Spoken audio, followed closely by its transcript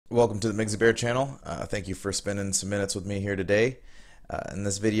Welcome to the Migsy Bear channel. Thank you for spending some minutes with me here today. In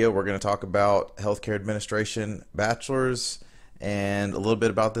this video, we're going to talk about healthcare administration bachelor's and a little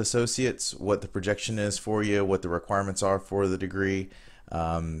bit about the associates, what the projection is for you, what the requirements are for the degree,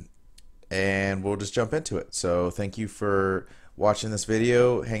 and we'll just jump into it. So thank you for watching this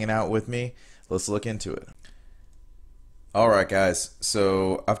video, hanging out with me. Let's look into it. Alright guys,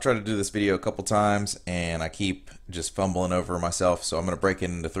 so I've tried to do this video a couple times and I keep just fumbling over myself, so I'm going to break it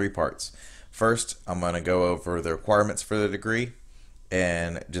into three parts. First, I'm going to go over the requirements for the degree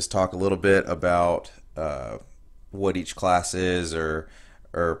and just talk a little bit about what each class is or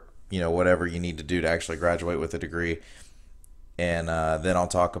whatever you need to do to actually graduate with a degree. And then I'll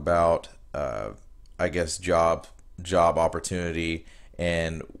talk about I guess job opportunity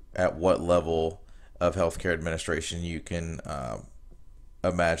and at what level of healthcare administration you can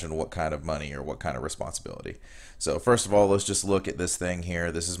imagine what kind of money or what kind of responsibility. So first of all, let's just look at this thing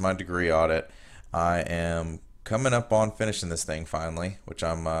here. This is my degree audit. I am coming up on finishing this thing finally, which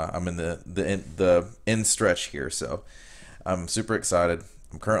I'm in the end stretch here, so I'm super excited.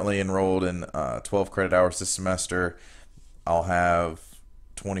 I'm currently enrolled in 12 credit hours this semester. I'll have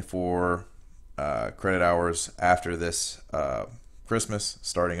 24 credit hours after this Christmas,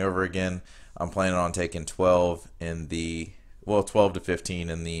 starting over again. I'm planning on taking 12 in the 12 to 15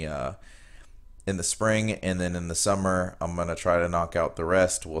 in the spring, and then in the summer I'm gonna try to knock out the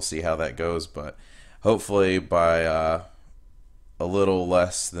rest. We'll see how that goes, but hopefully by a little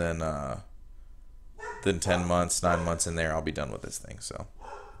less than 10 months, 9 months in there, I'll be done with this thing. So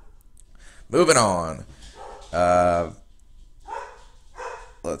moving on.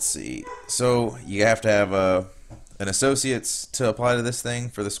 Let's see. So you have to have an associate's to apply to this thing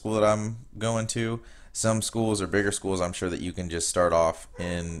for the school that I'm going to. Some schools or bigger schools, I'm sure that you can just start off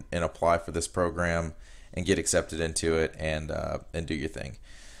and apply for this program and get accepted into it and do your thing.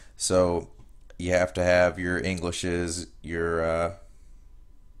 So you have to have your Englishes, your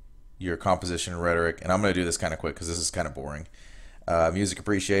composition and rhetoric, and I'm going to do this kind of quick because this is kind of boring. Music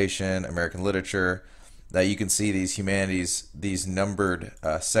appreciation, American literature. Now you can see these humanities, these numbered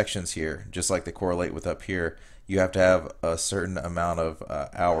sections here, just like they correlate with up here. You have to have a certain amount of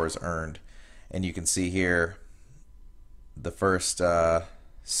hours earned, and you can see here the first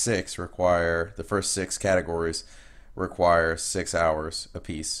six categories require 6 hours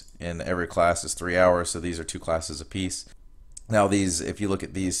apiece, and every class is 3 hours, so these are 2 classes apiece. Now these, if you look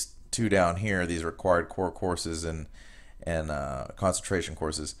at these two down here, these required core courses and concentration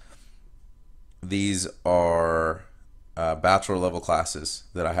courses, these are bachelor level classes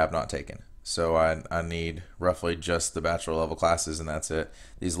that I have not taken. So I need roughly just the bachelor level classes, and that's it.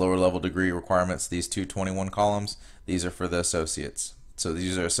 These lower level degree requirements, these 221 columns, these are for the associates. So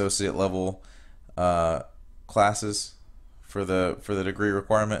these are associate level classes for the degree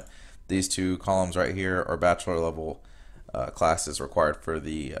requirement. These 2 columns right here are bachelor level classes required for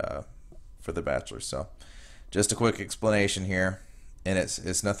the bachelor. So just a quick explanation here, and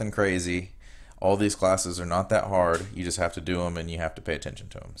it's nothing crazy. All these classes are not that hard. You just have to do them and you have to pay attention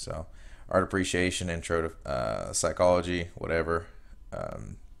to them. So art appreciation, intro to psychology, whatever.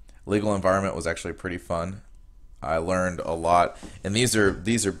 Legal environment was actually pretty fun. I learned a lot, and these are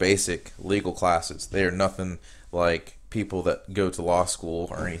basic legal classes. They are nothing like people that go to law school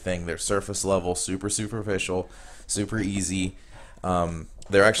or anything. They're surface level, super superficial, super easy.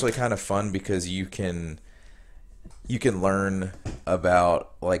 They're actually kind of fun because you can learn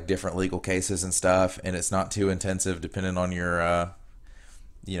about like different legal cases and stuff, and it's not too intensive depending on your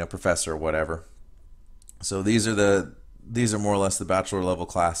professor or whatever. So these are more or less the bachelor level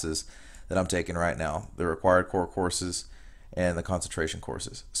classes that I'm taking right now, the required core courses and the concentration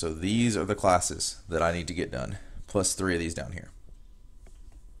courses. So these are the classes that I need to get done, plus 3 of these down here.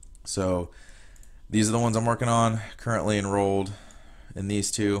 So these are the ones I'm working on, currently enrolled in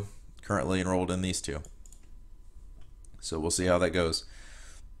these 2, currently enrolled in these 2. So we'll see how that goes.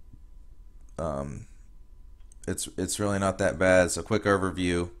 It's really not that bad. So quick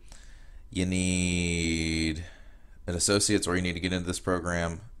overview. You need an associate's, or you need to get into this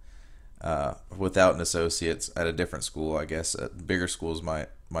program without an associate's at a different school, I guess. Bigger schools might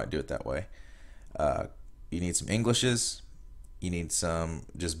do it that way. You need some Englishes. You need some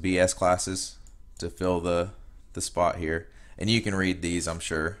just BS classes to fill the spot here. And you can read these, I'm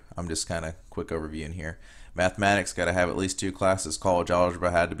sure. I'm just kind of quick overviewing here. Mathematics, got to have at least 2 classes. College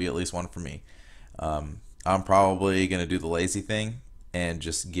algebra had to be at least 1 for me. I'm probably going to do the lazy thing and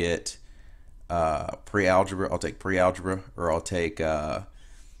just get pre-algebra. I'll take pre-algebra, or I'll take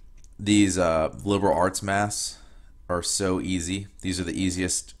these liberal arts maths are so easy. These are the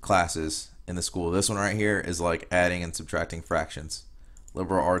easiest classes in the school. This one right here is like adding and subtracting fractions.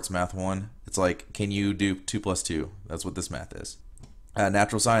 Liberal Arts Math 1. It's like, can you do 2 plus 2? That's what this math is.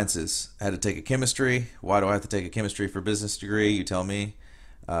 Natural Sciences. I had to take a chemistry. Why do I have to take a chemistry for business degree? You tell me.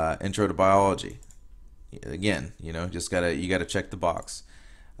 Intro to Biology. Again, you gotta check the box.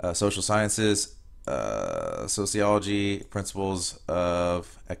 Social Sciences, Sociology, Principles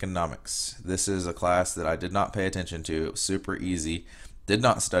of Economics. This is a class that I did not pay attention to. It was super easy. Did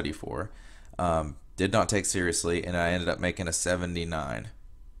not study for. Did not take seriously, and I ended up making a 79.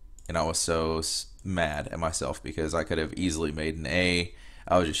 And I was so mad at myself because I could have easily made an A.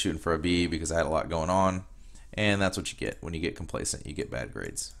 I was just shooting for a B because I had a lot going on. And that's what you get when you get complacent. You get bad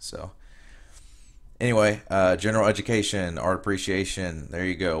grades. So anyway, general education, art appreciation, there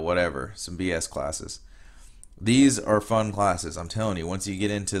you go, whatever. Some BS classes. These are fun classes. I'm telling you, once you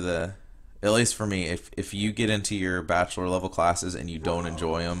get into at least for me, if you get into your bachelor level classes and you don't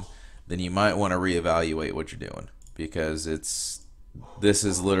enjoy them, then you might want to reevaluate what you're doing, because this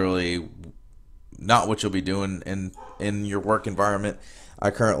is literally not what you'll be doing in your work environment. I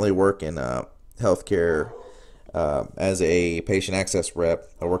currently work in healthcare as a patient access rep.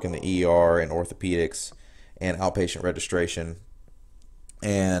 I work in the ER and orthopedics and outpatient registration,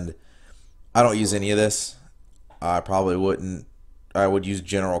 and I don't use any of this. I probably wouldn't. I would use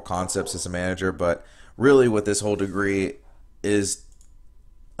general concepts as a manager, but really what this whole degree is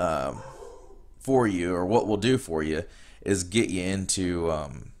for you, or what we'll do for you, is get you into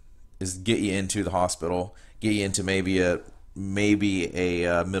the hospital, get you into maybe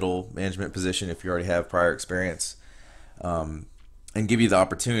a middle management position if you already have prior experience, and give you the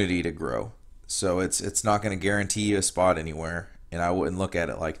opportunity to grow. So it's not going to guarantee you a spot anywhere, and I wouldn't look at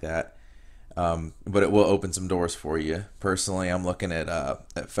it like that. But it will open some doors for you. Personally, I'm looking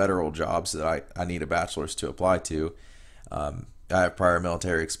at federal jobs that I need a bachelor's to apply to. I have prior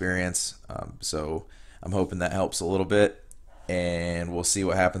military experience, so I'm hoping that helps a little bit, and we'll see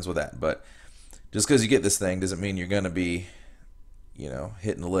what happens with that. But just because you get this thing doesn't mean you're going to be,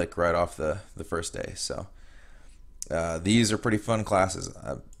 hitting the lick right off the first day. So these are pretty fun classes.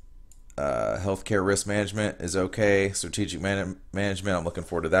 Healthcare risk management is okay. Strategic management, I'm looking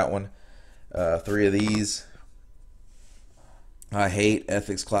forward to that one. 3 of these. I hate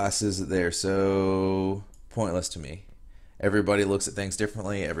ethics classes. They're so pointless to me. Everybody looks at things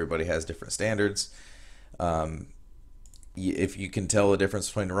differently. Everybody has different standards. If you can tell the difference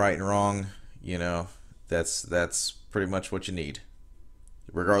between right and wrong, that's pretty much what you need.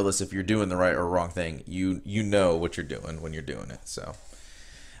 Regardless if you're doing the right or wrong thing, you know what you're doing when you're doing it. So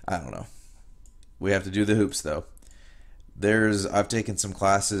I don't know. We have to do the hoops though. I've taken some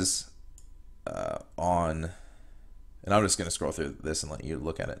classes on, and I'm just going to scroll through this and let you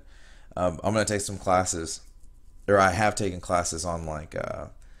look at it. I'm going to take some classes, or I have taken classes on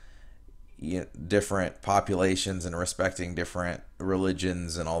different populations and respecting different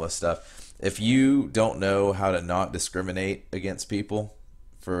religions and all this stuff. If you don't know how to not discriminate against people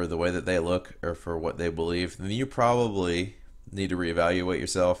for the way that they look or for what they believe, then you probably need to reevaluate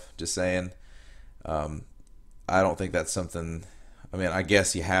yourself. Just saying. I don't think that's something. I mean, I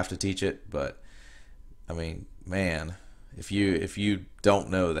guess you have to teach it, but I mean, man, if you don't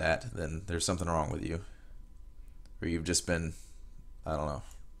know that, then there's something wrong with you, or you've just been, I don't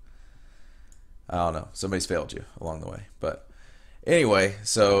know, somebody's failed you along the way. But anyway,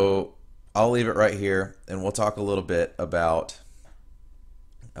 so I'll leave it right here, and we'll talk a little bit about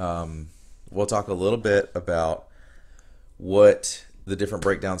what the different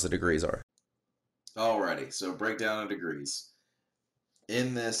breakdowns of degrees are. Alrighty, so breakdown of degrees.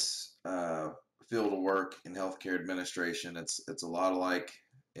 In this field of work in healthcare administration, it's a lot like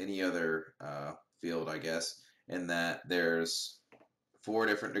any other field, I guess, in that there's 4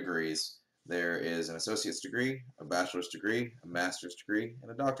 different degrees. There is an associate's degree, a bachelor's degree, a master's degree,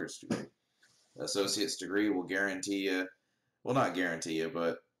 and a doctor's degree. The associate's degree will guarantee you, well, not guarantee you,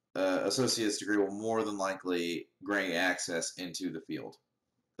 but associate's degree will more than likely grant you access into the field.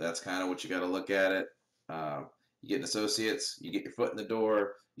 That's kind of what you got to look at it. You get an associate's, you get your foot in the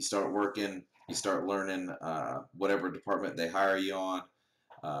door, you start working, you start learning whatever department they hire you on.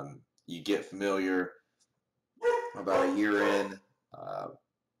 You get familiar. About a year in,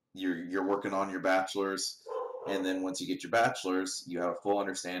 you're working on your bachelor's, and then once you get your bachelor's, you have a full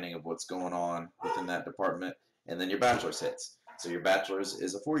understanding of what's going on within that department, and then your bachelor's hits. So your bachelor's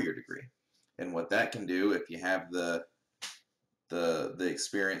is a 4-year degree, and what that can do, if you have the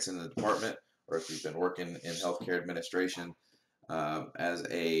experience in the department, or if you've been working in healthcare administration as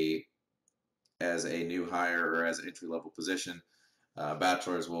a new hire or as an entry level position,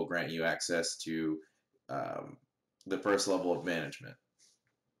 bachelor's will grant you access to the first level of management.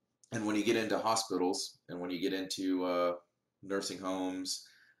 And when you get into hospitals, and when you get into nursing homes,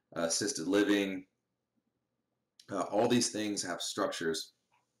 assisted living. All these things have structures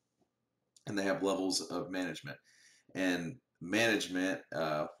and they have levels of management. And management,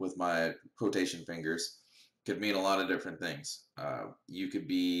 with my quotation fingers, could mean a lot of different things. You could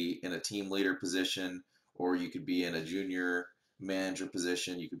be in a team leader position, or you could be in a junior manager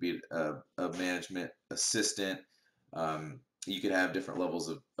position. You could be a management assistant. You could have different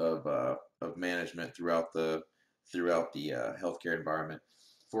levels of management throughout the healthcare environment.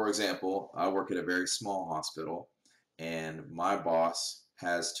 For example, I work at a very small hospital, and my boss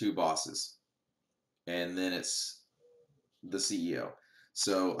has two bosses, and then it's the CEO.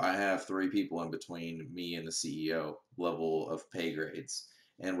 So I have three people in between me and the CEO level of pay grades.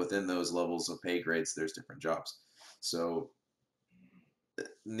 And within those levels of pay grades, there's different jobs. So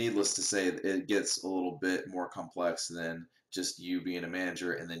needless to say, it gets a little bit more complex than just you being a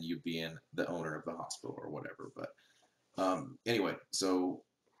manager and then you being the owner of the hospital or whatever. But anyway, so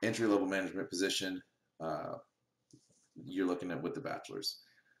entry level management position, uh, you're looking at with the bachelor's.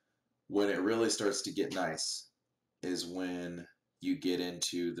 When it really starts to get nice is when you get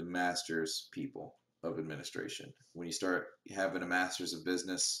into the master's people of administration. When you start having a master's of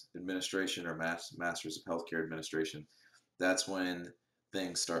business administration or master's of healthcare administration, that's when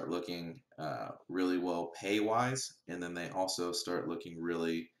things start looking really well pay wise, and then they also start looking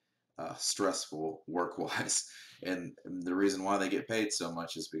really stressful work wise. And the reason why they get paid so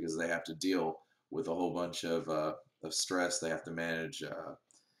much is because they have to deal with a whole bunch of stress. They have to manage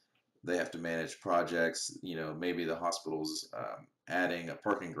projects. Maybe the hospital's adding a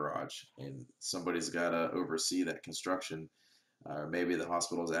parking garage, and somebody's got to oversee that construction. Or maybe the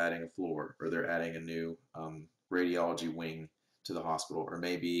hospital's adding a floor, or they're adding a new radiology wing to the hospital, or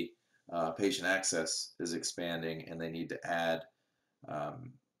maybe patient access is expanding and they need to add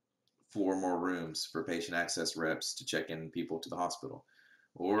um, 4 more rooms for patient access reps to check in people to the hospital.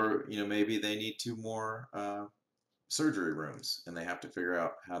 Or maybe they need 2 more surgery rooms, and they have to figure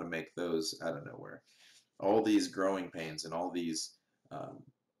out how to make those out of nowhere. All these growing pains and all these um,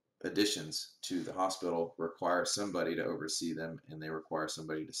 additions to the hospital require somebody to oversee them, and they require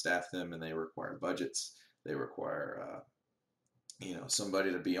somebody to staff them, and they require budgets. They require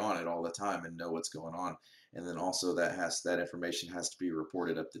somebody to be on it all the time and know what's going on. And then also that information has to be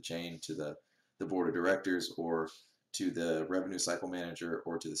reported up the chain to the board of directors, or to the revenue cycle manager,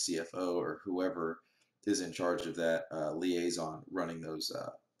 or to the CFO, or whoever is in charge of that liaison running those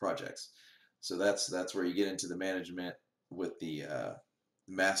projects. So that's where you get into the management with the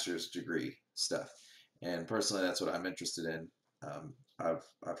master's degree stuff. And personally, that's what I'm interested in.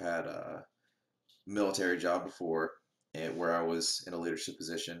 I've had a military job before, where I was in a leadership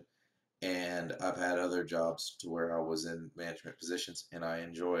position, and I've had other jobs to where I was in management positions, and I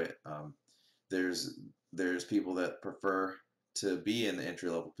enjoy it. There's there's people that prefer to be in the entry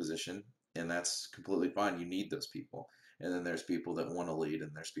level position, and that's completely fine. You need those people. And then there's people that want to lead,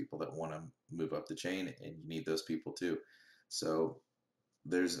 and there's people that want to move up the chain, and you need those people too. So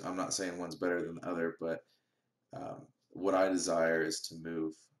I'm not saying one's better than the other, but what I desire is to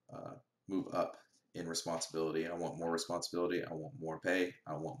move up in responsibility. I want more responsibility. I want more pay.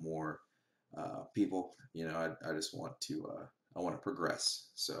 I want more people. I just want to I want to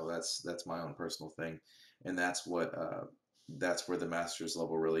progress. So that's my own personal thing, and that's where the master's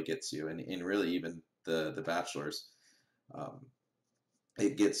level really gets you, and really even the bachelor's. Um,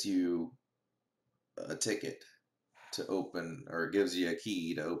 it gets you a ticket to open, or it gives you a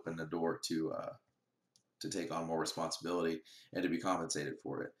key to open the door to take on more responsibility and to be compensated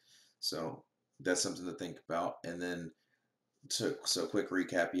for it. So that's something to think about. And then, so quick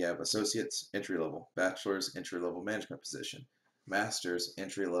recap: you have associates, entry level; bachelor's, entry level management position; master's,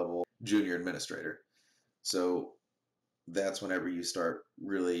 entry level junior administrator. So that's whenever you start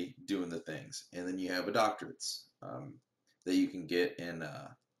really doing the things. And then you have a doctorates that you can get in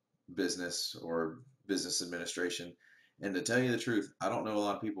business or business administration. And to tell you the truth, I don't know a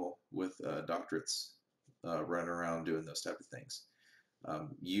lot of people with doctorates running around doing those type of things.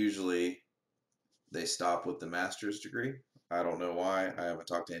 Usually they stop with the master's degree. I don't know why. I haven't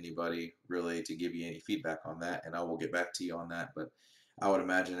talked to anybody really to give you any feedback on that, and I will get back to you on that. But I would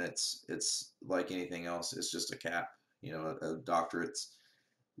imagine it's like anything else. It's just a cap. A doctorate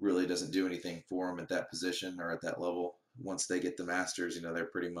really doesn't do anything for them at that position or at that level. Once they get the master's, they're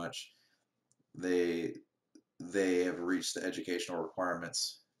pretty much they they have reached the educational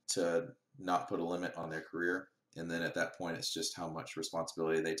requirements to not put a limit on their career. And then at that point, it's just how much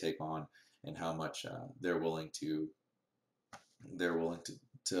responsibility they take on, and how much they're willing to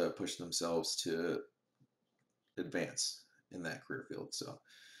push themselves to advance in that career field. So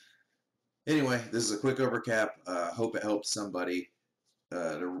Anyway, this is a quick overcap. Hope it helped somebody.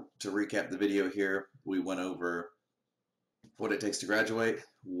 To recap the video here, we went over what it takes to graduate,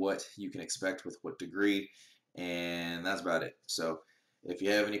 what you can expect with what degree, and that's about it. So if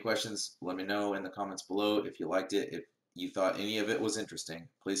you have any questions, let me know in the comments below. If you liked it, if you thought any of it was interesting,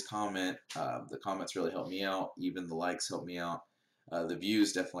 please comment. The comments really help me out. Even the likes help me out. The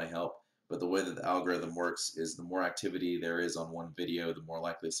views definitely help. But the way that the algorithm works is the more activity there is on one video, the more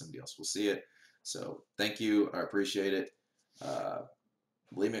likely somebody else will see it. So thank you. I appreciate it.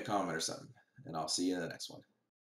 Leave me a comment or something, and I'll see you in the next one.